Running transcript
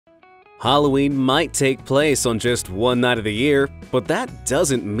Halloween might take place on just one night of the year, but that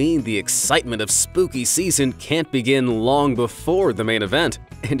doesn't mean the excitement of spooky season can't begin long before the main event.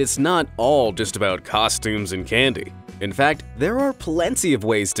 And it's not all just about costumes and candy. In fact, there are plenty of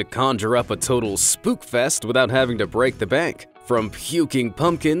ways to conjure up a total spook fest without having to break the bank. From puking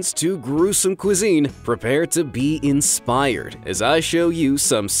pumpkins to gruesome cuisine, prepare to be inspired as I show you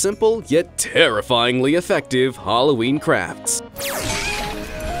some simple yet terrifyingly effective Halloween crafts.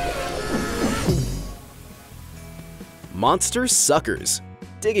 Monster Suckers.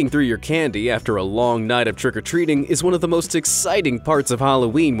 Digging through your candy after a long night of trick-or-treating is one of the most exciting parts of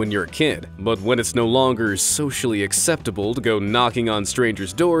Halloween when you're a kid. But when it's no longer socially acceptable to go knocking on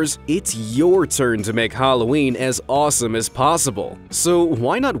strangers' doors, it's your turn to make Halloween as awesome as possible. So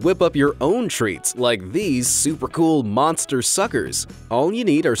why not whip up your own treats like these super cool Monster Suckers? All you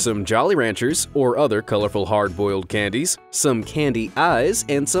need are some Jolly Ranchers or other colorful hard-boiled candies, some candy eyes,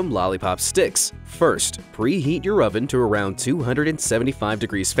 and some lollipop sticks. First, preheat your oven to around 275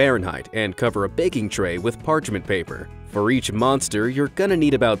 degrees Fahrenheit and cover a baking tray with parchment paper. For each monster, you're gonna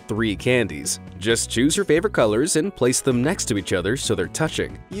need about 3 candies. Just choose your favorite colors and place them next to each other so they're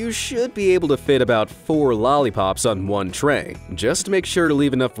touching. You should be able to fit about 4 lollipops on one tray. Just make sure to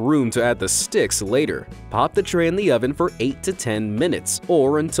leave enough room to add the sticks later. Pop the tray in the oven for 8 to 10 minutes,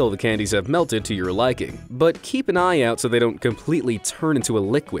 or until the candies have melted to your liking. But keep an eye out so they don't completely turn into a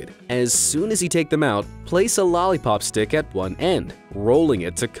liquid. As soon as you take them out, place a lollipop stick at one end, rolling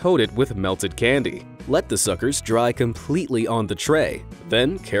it to coat it with melted candy. Let the suckers dry completely on the tray.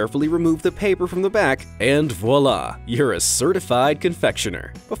 Then carefully remove the paper from the back, and voila, you're a certified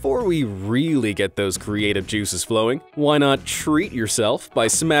confectioner. Before we really get those creative juices flowing, why not treat yourself by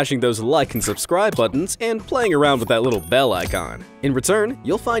smashing those like and subscribe buttons and playing around with that little bell icon. In return,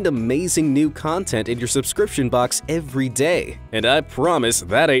 you'll find amazing new content in your subscription box every day. And I promise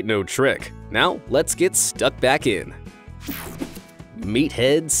that ain't no trick. Now, let's get stuck back in.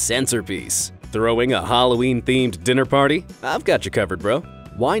 Meathead Centerpiece. Throwing a Halloween-themed dinner party? I've got you covered, bro.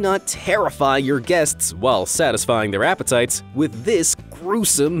 Why not terrify your guests while satisfying their appetites with this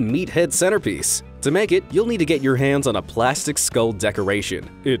gruesome meathead centerpiece? To make it, you'll need to get your hands on a plastic skull decoration.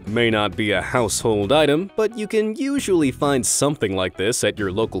 It may not be a household item, but you can usually find something like this at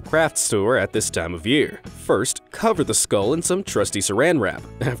your local craft store at this time of year. First, cover the skull in some trusty saran wrap.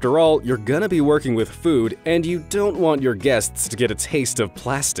 After all, you're gonna be working with food, and you don't want your guests to get a taste of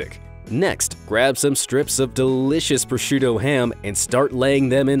plastic. Next, grab some strips of delicious prosciutto ham and start laying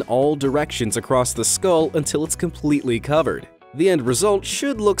them in all directions across the skull until it's completely covered. The end result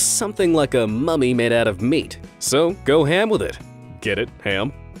should look something like a mummy made out of meat. So go ham with it. Get it,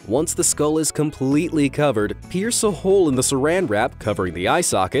 ham? Once the skull is completely covered, pierce a hole in the saran wrap covering the eye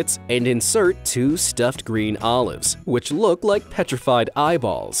sockets and insert 2 stuffed green olives, which look like petrified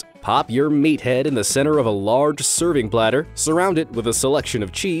eyeballs. Pop your meathead in the center of a large serving platter, surround it with a selection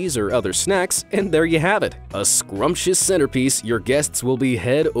of cheese or other snacks, and there you have it, a scrumptious centerpiece your guests will be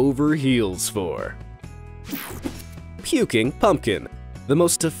head over heels for. Puking Pumpkin. The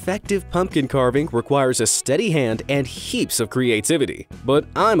most effective pumpkin carving requires a steady hand and heaps of creativity. But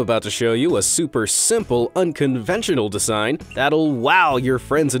I'm about to show you a super simple, unconventional design that'll wow your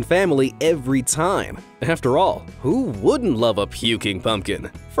friends and family every time. After all, who wouldn't love a puking pumpkin?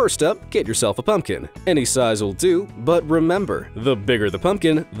 First up, get yourself a pumpkin. Any size will do, but remember, the bigger the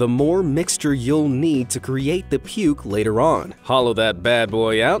pumpkin, the more mixture you'll need to create the puke later on. Hollow that bad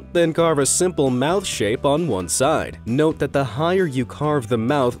boy out, then carve a simple mouth shape on one side. Note that the higher you carve the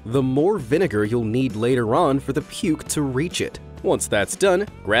mouth, the more vinegar you'll need later on for the puke to reach it. Once that's done,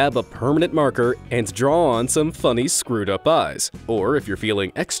 grab a permanent marker and draw on some funny screwed-up eyes. Or if you're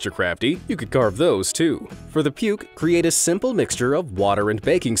feeling extra crafty, you could carve those too. For the puke, create a simple mixture of water and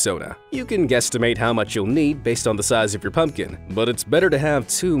baking soda. You can guesstimate how much you'll need based on the size of your pumpkin, but it's better to have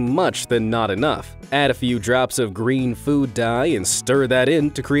too much than not enough. Add a few drops of green food dye and stir that in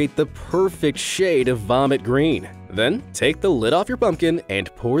to create the perfect shade of vomit green. Then, take the lid off your pumpkin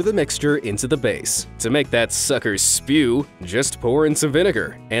and pour the mixture into the base. To make that sucker spew, just pour in some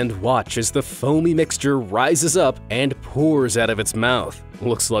vinegar and watch as the foamy mixture rises up and pours out of its mouth.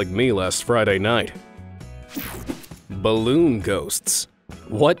 Looks like me last Friday night. Balloon Ghosts.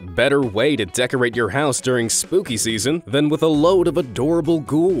 What better way to decorate your house during spooky season than with a load of adorable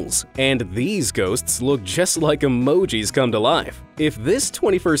ghouls? And these ghosts look just like emojis come to life. If this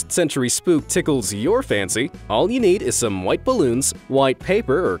 21st century spook tickles your fancy, all you need is some white balloons, white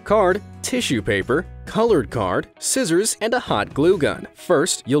paper or card, tissue paper, colored card, scissors, and a hot glue gun.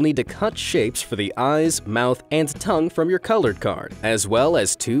 First, you'll need to cut shapes for the eyes, mouth, and tongue from your colored card, as well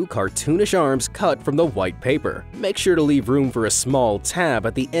as 2 cartoonish arms cut from the white paper. Make sure to leave room for a small tab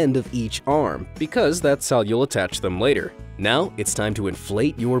at the end of each arm, because that's how you'll attach them later. Now, it's time to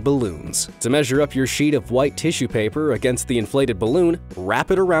inflate your balloons. To measure up your sheet of white tissue paper against the inflated balloon,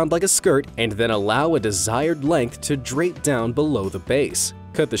 wrap it around like a skirt and then allow a desired length to drape down below the base.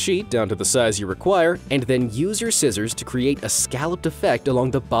 Cut the sheet down to the size you require, and then use your scissors to create a scalloped effect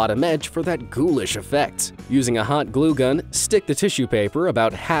along the bottom edge for that ghoulish effect. Using a hot glue gun, stick the tissue paper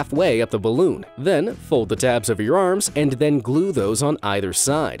about halfway up the balloon. Then, fold the tabs over your arms and then glue those on either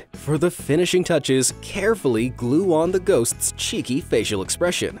side. For the finishing touches, carefully glue on the ghost's cheeky facial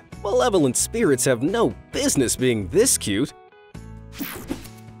expression. Malevolent spirits have no business being this cute.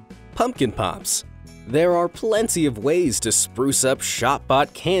 Pumpkin Pops. There are plenty of ways to spruce up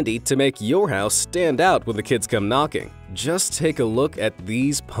shop-bought candy to make your house stand out when the kids come knocking. Just take a look at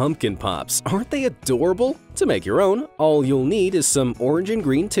these Pumpkin Pops. Aren't they adorable? To make your own, all you'll need is some orange and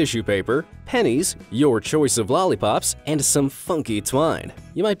green tissue paper, pennies, your choice of lollipops, and some funky twine.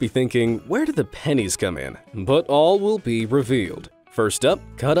 You might be thinking, where do the pennies come in? But all will be revealed. First up,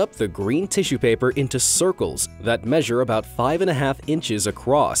 cut up the green tissue paper into circles that measure about 5.5 inches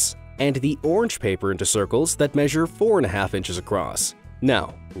across, and the orange paper into circles that measure 4.5 inches across.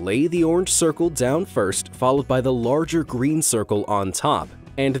 Now, lay the orange circle down first, followed by the larger green circle on top,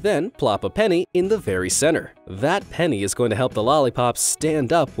 and then plop a penny in the very center. That penny is going to help the lollipops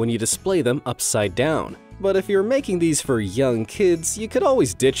stand up when you display them upside down. But if you're making these for young kids, you could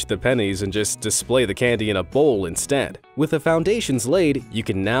always ditch the pennies and just display the candy in a bowl instead. With the foundations laid, you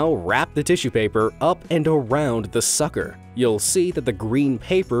can now wrap the tissue paper up and around the sucker. You'll see that the green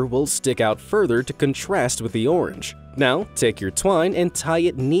paper will stick out further to contrast with the orange. Now, take your twine and tie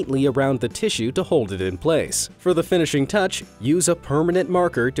it neatly around the tissue to hold it in place. For the finishing touch, use a permanent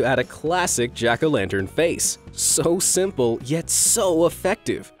marker to add a classic jack-o'-lantern face. So simple, yet so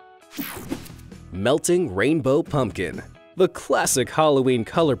effective. Melting Rainbow Pumpkin. The classic Halloween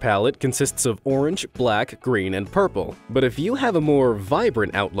color palette consists of orange, black, green, and purple. But if you have a more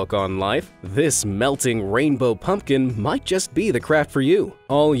vibrant outlook on life, this melting rainbow pumpkin might just be the craft for you.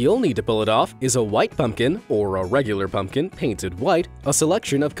 All you'll need to pull it off is a white pumpkin or a regular pumpkin painted white, a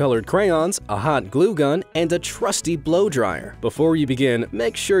selection of colored crayons, a hot glue gun, and a trusty blow dryer. Before you begin,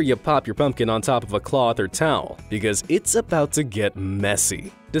 make sure you pop your pumpkin on top of a cloth or towel, because it's about to get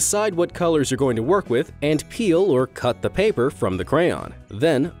messy. Decide what colors you're going to work with and peel or cut the paper from the crayon.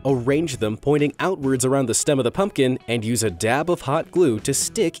 Then, arrange them pointing outwards around the stem of the pumpkin and use a dab of hot glue to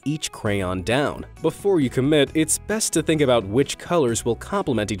stick each crayon down. Before you commit, it's best to think about which colors will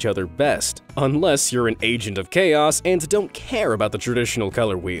complement each other best, unless you're an agent of chaos and don't care about the traditional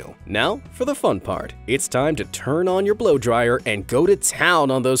color wheel. Now, for the fun part. It's time to turn on your blow dryer and go to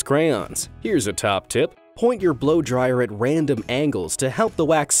town on those crayons. Here's a top tip. Point your blow dryer at random angles to help the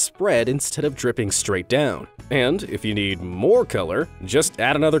wax spread instead of dripping straight down. And if you need more color, just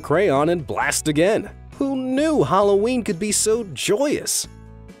add another crayon and blast again. Who knew Halloween could be so joyous?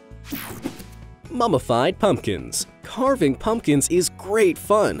 Mummified pumpkins. Carving pumpkins is great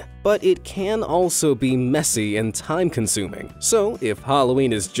fun, but it can also be messy and time-consuming. So if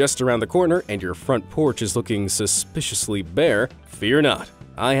Halloween is just around the corner and your front porch is looking suspiciously bare, fear not.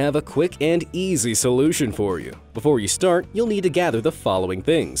 I have a quick and easy solution for you. Before you start, you'll need to gather the following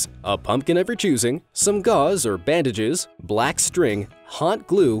things: a pumpkin of your choosing, some gauze or bandages, black string, hot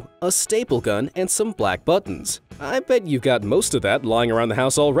glue, a staple gun, and some black buttons. I bet you've got most of that lying around the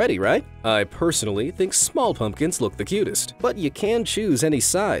house already, right? I personally think small pumpkins look the cutest, but you can choose any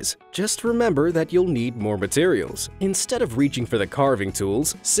size. Just remember that you'll need more materials. Instead of reaching for the carving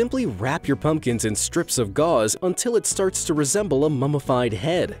tools, simply wrap your pumpkins in strips of gauze until it starts to resemble a mummified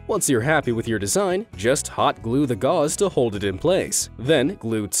head. Once you're happy with your design, just hot glue the gauze to hold it in place. Then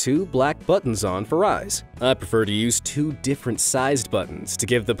glue 2 black buttons on for eyes. I prefer to use 2 different sized buttons to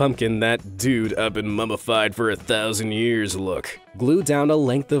give the pumpkin that "dude, I've been mummified for 1,000 years" look. Glue down a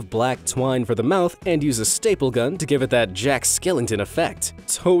length of black twine for the mouth and use a staple gun to give it that Jack Skellington effect.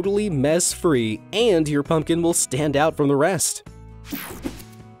 Totally mess-free, and your pumpkin will stand out from the rest.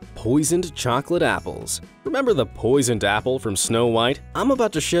 Poisoned chocolate apples. Remember the poisoned apple from Snow White? I'm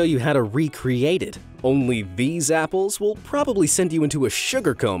about to show you how to recreate it. Only these apples will probably send you into a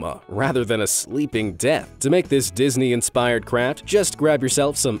sugar coma rather than a sleeping death. To make this Disney-inspired craft, just grab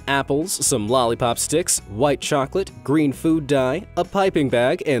yourself some apples, some lollipop sticks, white chocolate, green food dye, a piping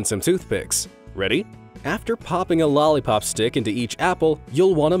bag, and some toothpicks. Ready? After popping a lollipop stick into each apple,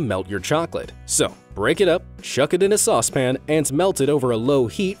 you'll want to melt your chocolate. So, Break it up, chuck it in a saucepan, and melt it over a low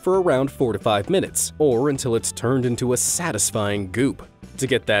heat for around 4 to 5 minutes, or until it's turned into a satisfying goop. To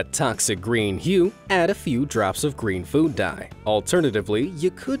get that toxic green hue, add a few drops of green food dye. Alternatively,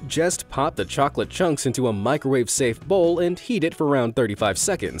 you could just pop the chocolate chunks into a microwave-safe bowl and heat it for around 35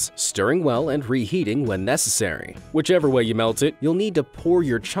 seconds, stirring well and reheating when necessary. Whichever way you melt it, you'll need to pour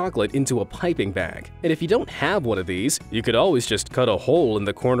your chocolate into a piping bag. And if you don't have one of these, you could always just cut a hole in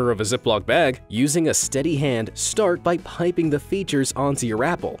the corner of a Ziploc bag. Using a steady hand, start by piping the features onto your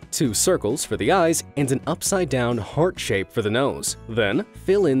apple, 2 circles for the eyes and an upside-down heart shape for the nose. Then,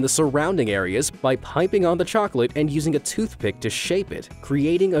 fill in the surrounding areas by piping on the chocolate and using a toothpick to shape it,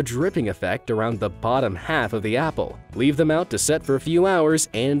 creating a dripping effect around the bottom half of the apple. Leave them out to set for a few hours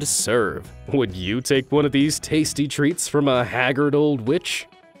and serve. Would you take one of these tasty treats from a haggard old witch?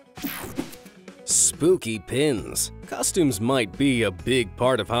 Spooky pins. Costumes might be a big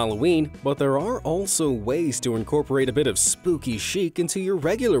part of Halloween, but there are also ways to incorporate a bit of spooky chic into your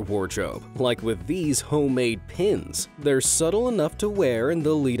regular wardrobe, like with these homemade pins. They're subtle enough to wear in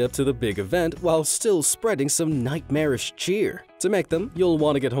the lead up to the big event while still spreading some nightmarish cheer. To make them, you'll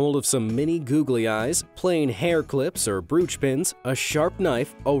want to get hold of some mini googly eyes, plain hair clips or brooch pins, a sharp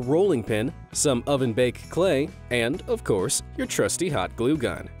knife, a rolling pin, some oven-baked clay, and, of course, your trusty hot glue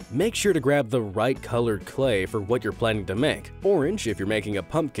gun. Make sure to grab the right colored clay for what you're planning to make. Orange if you're making a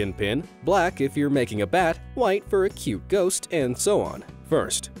pumpkin pin, black if you're making a bat, white for a cute ghost, and so on.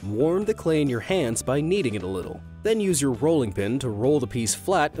 First, warm the clay in your hands by kneading it a little. Then use your rolling pin to roll the piece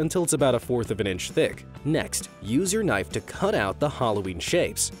flat until it's about 1/4 of an inch thick. Next, use your knife to cut out the Halloween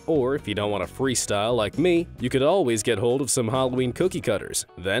shapes. Or if you don't want to freestyle like me, you could always get hold of some Halloween cookie cutters.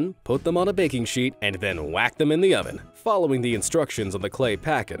 Then put them on a baking sheet and then whack them in the oven, following the instructions on the clay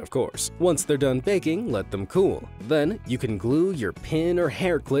packet, of course. Once they're done baking, let them cool. Then you can glue your pin or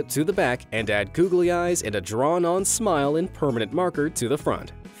hair clip to the back and add googly eyes and a drawn-on smile in permanent marker to the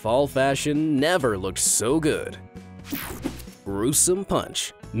front. Fall fashion never looked so good. Gruesome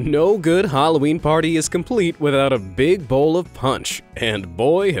punch. No good Halloween party is complete without a big bowl of punch, and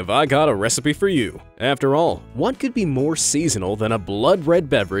boy have I got a recipe for you. After all, what could be more seasonal than a blood-red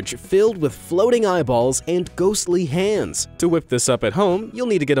beverage filled with floating eyeballs and ghostly hands? To whip this up at home, you'll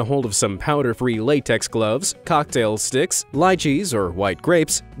need to get a hold of some powder-free latex gloves, cocktail sticks, lychees or white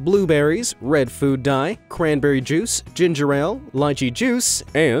grapes, blueberries, red food dye, cranberry juice, ginger ale, lychee juice,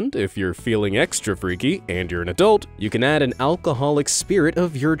 and if you're feeling extra freaky and you're an adult, you can add an alcoholic spirit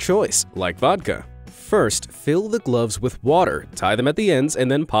of your choice, like vodka. First, fill the gloves with water, tie them at the ends, and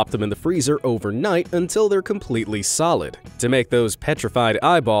then pop them in the freezer overnight until they're completely solid. To make those petrified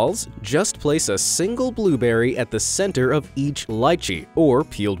eyeballs, just place a single blueberry at the center of each lychee, or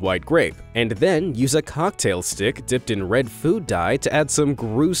peeled white grape, and then use a cocktail stick dipped in red food dye to add some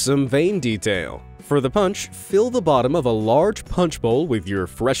gruesome vein detail. For the punch, fill the bottom of a large punch bowl with your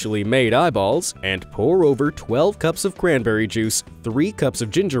freshly made eyeballs and pour over 12 cups of cranberry juice, 3 cups of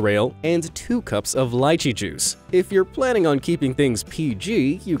ginger ale, and 2 cups of lychee juice. If you're planning on keeping things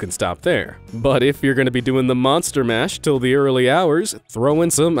PG, you can stop there. But if you're going to be doing the monster mash till the early hours, throw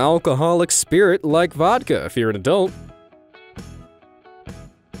in some alcoholic spirit like vodka if you're an adult.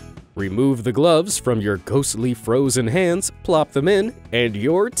 Remove the gloves from your ghostly frozen hands, plop them in, and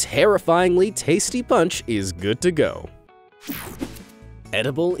your terrifyingly tasty punch is good to go.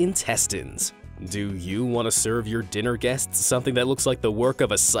 Edible intestines. Do you want to serve your dinner guests something that looks like the work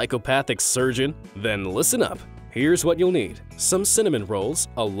of a psychopathic surgeon? Then listen up. Here's what you'll need: some cinnamon rolls,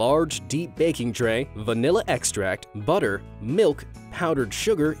 a large deep baking tray, vanilla extract, butter, milk, powdered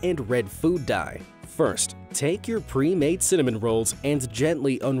sugar, and red food dye. First, take your pre-made cinnamon rolls and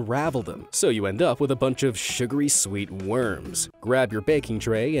gently unravel them, so you end up with a bunch of sugary sweet worms. Grab your baking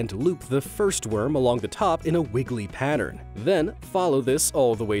tray and loop the first worm along the top in a wiggly pattern. Then, follow this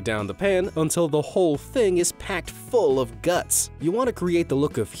all the way down the pan until the whole thing is packed full of guts. You want to create the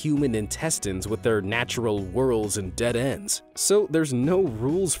look of human intestines with their natural whorls and dead ends. So there's no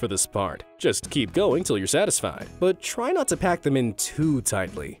rules for this part. Just keep going till you're satisfied. But try not to pack them in too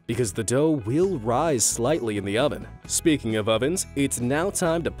tightly, because the dough will rise slightly in the oven. Speaking of ovens, it's now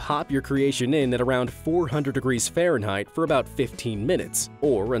time to pop your creation in at around 400 degrees Fahrenheit for about 15 minutes,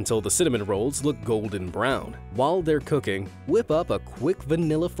 or until the cinnamon rolls look golden brown. While they're cooking, whip up a quick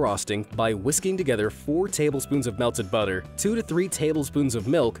vanilla frosting by whisking together 4 tablespoons of melted butter, 2 to 3 tablespoons of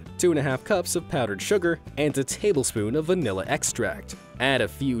milk, 2.5 cups of powdered sugar, and a tablespoon of vanilla extract. Add a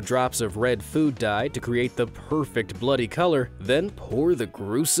few drops of red food dye to create the perfect bloody color, then pour the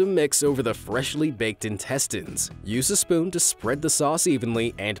gruesome mix over the freshly baked intestines. Use a spoon to spread the sauce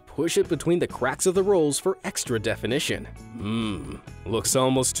evenly and push it between the cracks of the rolls for extra definition. Looks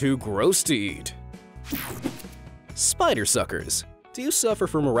almost too gross to eat. Spider suckers. Do you suffer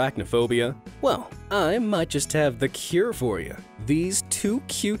from arachnophobia? Well, I might just have the cure for you. These too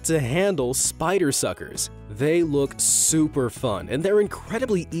cute to handle spider suckers. They look super fun and they're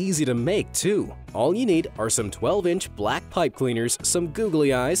incredibly easy to make too. All you need are some 12-inch black pipe cleaners, some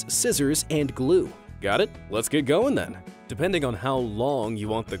googly eyes, scissors, and glue. Got it? Let's get going then. Depending on how long you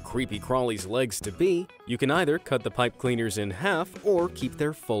want the creepy crawly's legs to be, you can either cut the pipe cleaners in half or keep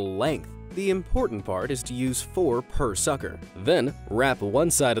their full length. The important part is to use 4 per sucker. Then, wrap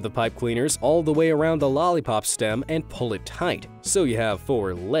one side of the pipe cleaners all the way around the lollipop stem and pull it tight, so you have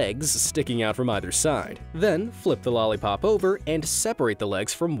 4 legs sticking out from either side. Then, flip the lollipop over and separate the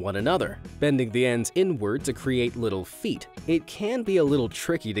legs from one another, bending the ends inward to create little feet. It can be a little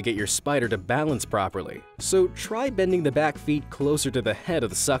tricky to get your spider to balance properly, so try bending the back feet closer to the head of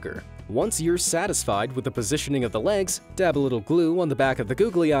the sucker. Once you're satisfied with the positioning of the legs, dab a little glue on the back of the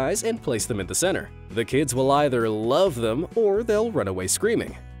googly eyes and place them in the center. The kids will either love them or they'll run away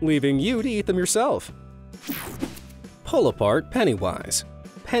screaming, leaving you to eat them yourself. Pull apart Pennywise.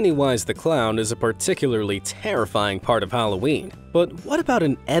 Pennywise the Clown is a particularly terrifying part of Halloween, but what about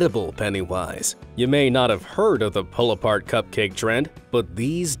an edible Pennywise? You may not have heard of the pull-apart cupcake trend, but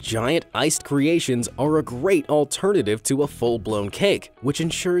these giant iced creations are a great alternative to a full-blown cake, which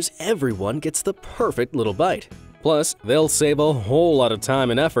ensures everyone gets the perfect little bite. Plus, they'll save a whole lot of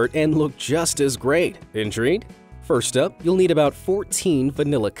time and effort and look just as great. Intrigued? First up, you'll need about 14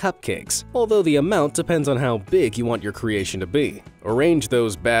 vanilla cupcakes, although the amount depends on how big you want your creation to be. Arrange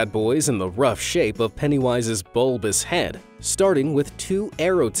those bad boys in the rough shape of Pennywise's bulbous head, starting with 2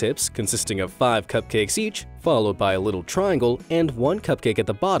 arrow tips consisting of 5 cupcakes each, followed by a little triangle and 1 cupcake at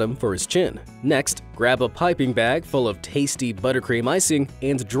the bottom for his chin. Next, grab a piping bag full of tasty buttercream icing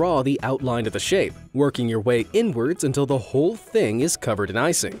and draw the outline of the shape, working your way inwards until the whole thing is covered in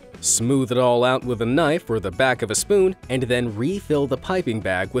icing. Smooth it all out with a knife or the back of a spoon, and then refill the piping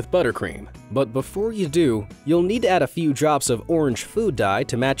bag with buttercream. But before you do, you'll need to add a few drops of orange food dye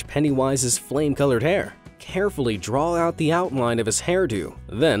to match Pennywise's flame-colored hair. Carefully draw out the outline of his hairdo,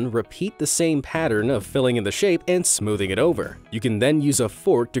 then repeat the same pattern of filling in the shape and smoothing it over. You can then use a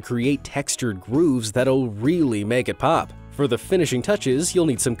fork to create textured grooves that'll really make it pop. For the finishing touches, you'll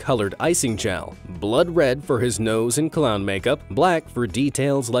need some colored icing gel. Blood red for his nose and clown makeup, black for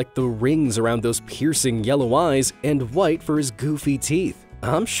details like the rings around those piercing yellow eyes, and white for his goofy teeth.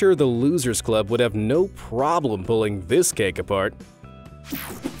 I'm sure the Losers Club would have no problem pulling this cake apart.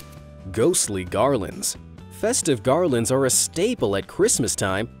 Ghostly garlands. Festive garlands are a staple at Christmas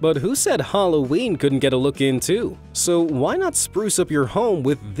time, but who said Halloween couldn't get a look in too? So why not spruce up your home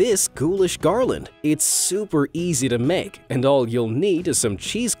with this ghoulish garland? It's super easy to make, and all you'll need is some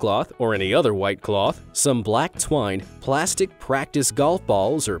cheesecloth or any other white cloth, some black twine, plastic practice golf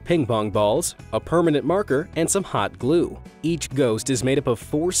balls or ping pong balls, a permanent marker, and some hot glue. Each ghost is made up of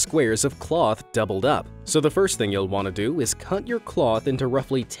 4 squares of cloth doubled up. So the first thing you'll want to do is cut your cloth into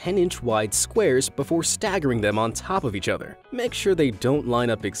roughly 10-inch wide squares before staggering them on top of each other. Make sure they don't line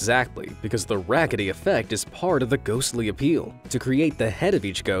up exactly, because the raggedy effect is part of the ghostly appeal. To create the head of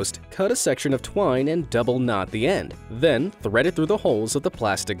each ghost, cut a section of twine and double knot the end. Then thread it through the holes of the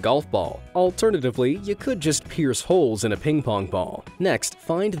plastic golf ball. Alternatively, you could just pierce holes in a ping pong ball. Next,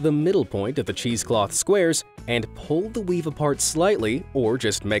 find the middle point of the cheesecloth squares and pull the weave apart slightly, or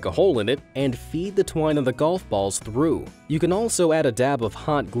just make a hole in it, and feed the twine of the golf balls through. You can also add a dab of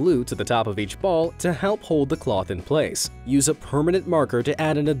hot glue to the top of each ball to help hold the cloth in place. Use a permanent marker to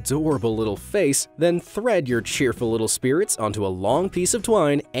add an adorable little face, then thread your cheerful little spirits onto a long piece of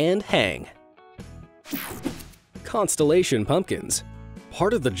twine and hang. Constellation pumpkins.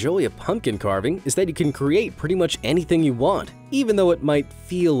 Part of the joy of pumpkin carving is that you can create pretty much anything you want, even though it might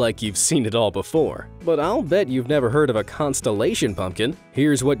feel like you've seen it all before. But I'll bet you've never heard of a constellation pumpkin.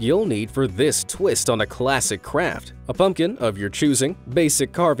 Here's what you'll need for this twist on a classic craft: a pumpkin of your choosing,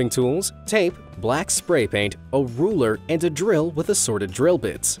 basic carving tools, tape, black spray paint, a ruler, and a drill with assorted drill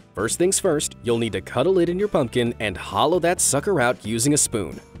bits. First things first, you'll need to cut a lid in your pumpkin and hollow that sucker out using a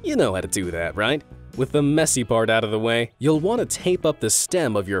spoon. You know how to do that, right? With the messy part out of the way, you'll want to tape up the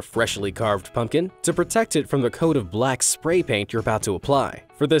stem of your freshly carved pumpkin to protect it from the coat of black spray paint you're about to apply.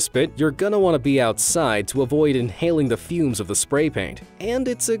 For this bit, you're gonna want to be outside to avoid inhaling the fumes of the spray paint. And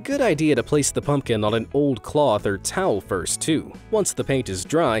it's a good idea to place the pumpkin on an old cloth or towel first too. Once the paint is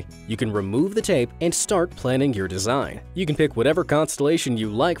dry, you can remove the tape and start planning your design. You can pick whatever constellation you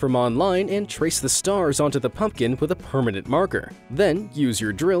like from online and trace the stars onto the pumpkin with a permanent marker. Then use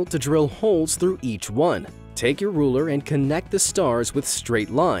your drill to drill holes through each one. Take your ruler and connect the stars with straight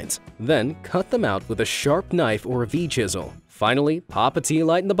lines. Then cut them out with a sharp knife or a V-chisel. Finally, pop a tea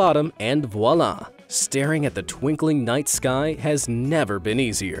light in the bottom and voila! Staring at the twinkling night sky has never been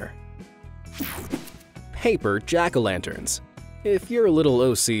easier. Paper jack-o'-lanterns. If you're a little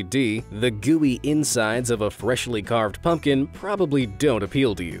OCD, the gooey insides of a freshly carved pumpkin probably don't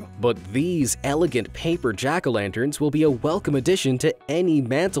appeal to you. But these elegant paper jack-o'-lanterns will be a welcome addition to any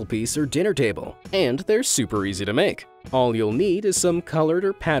mantelpiece or dinner table. And they're super easy to make. All you'll need is some colored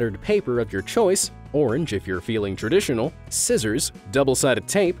or patterned paper of your choice, orange if you're feeling traditional, scissors, double-sided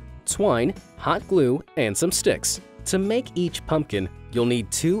tape, twine, hot glue, and some sticks. To make each pumpkin, you'll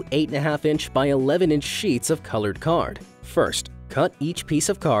need two 8.5-inch by 11-inch sheets of colored card. First, cut each piece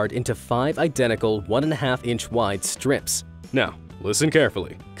of card into 5 identical 1.5-inch wide strips. Now, listen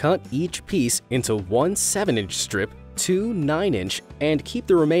carefully. Cut each piece into one 7-inch strip, two 9-inch, and keep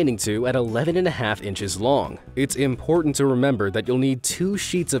the remaining two at 11.5 inches long. It's important to remember that you'll need 2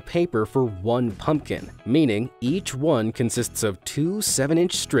 sheets of paper for one pumpkin, meaning each one consists of 2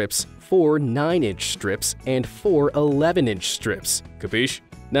 7-inch strips, 4 9-inch strips, and 4 11-inch strips. Capiche?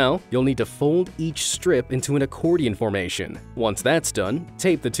 Now, you'll need to fold each strip into an accordion formation. Once that's done,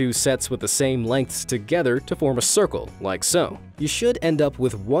 tape the 2 sets with the same lengths together to form a circle, like so. You should end up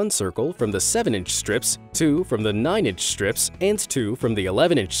with 1 circle from the 7-inch strips, 2 from the 9-inch strips, and 2 from the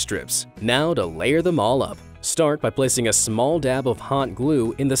 11-inch strips. Now to layer them all up. Start by placing a small dab of hot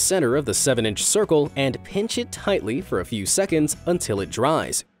glue in the center of the 7-inch circle and pinch it tightly for a few seconds until it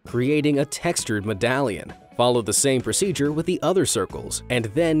dries, creating a textured medallion. Follow the same procedure with the other circles, and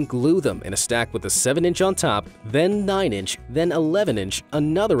then glue them in a stack with a 7-inch on top, then 9-inch, then 11-inch,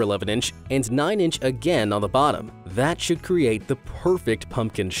 another 11-inch, and 9-inch again on the bottom. That should create the perfect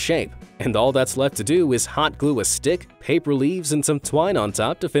pumpkin shape. And all that's left to do is hot glue a stick, paper leaves, and some twine on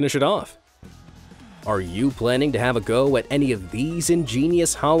top to finish it off. Are you planning to have a go at any of these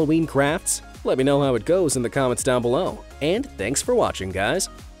ingenious Halloween crafts? Let me know how it goes in the comments down below. And thanks for watching, guys!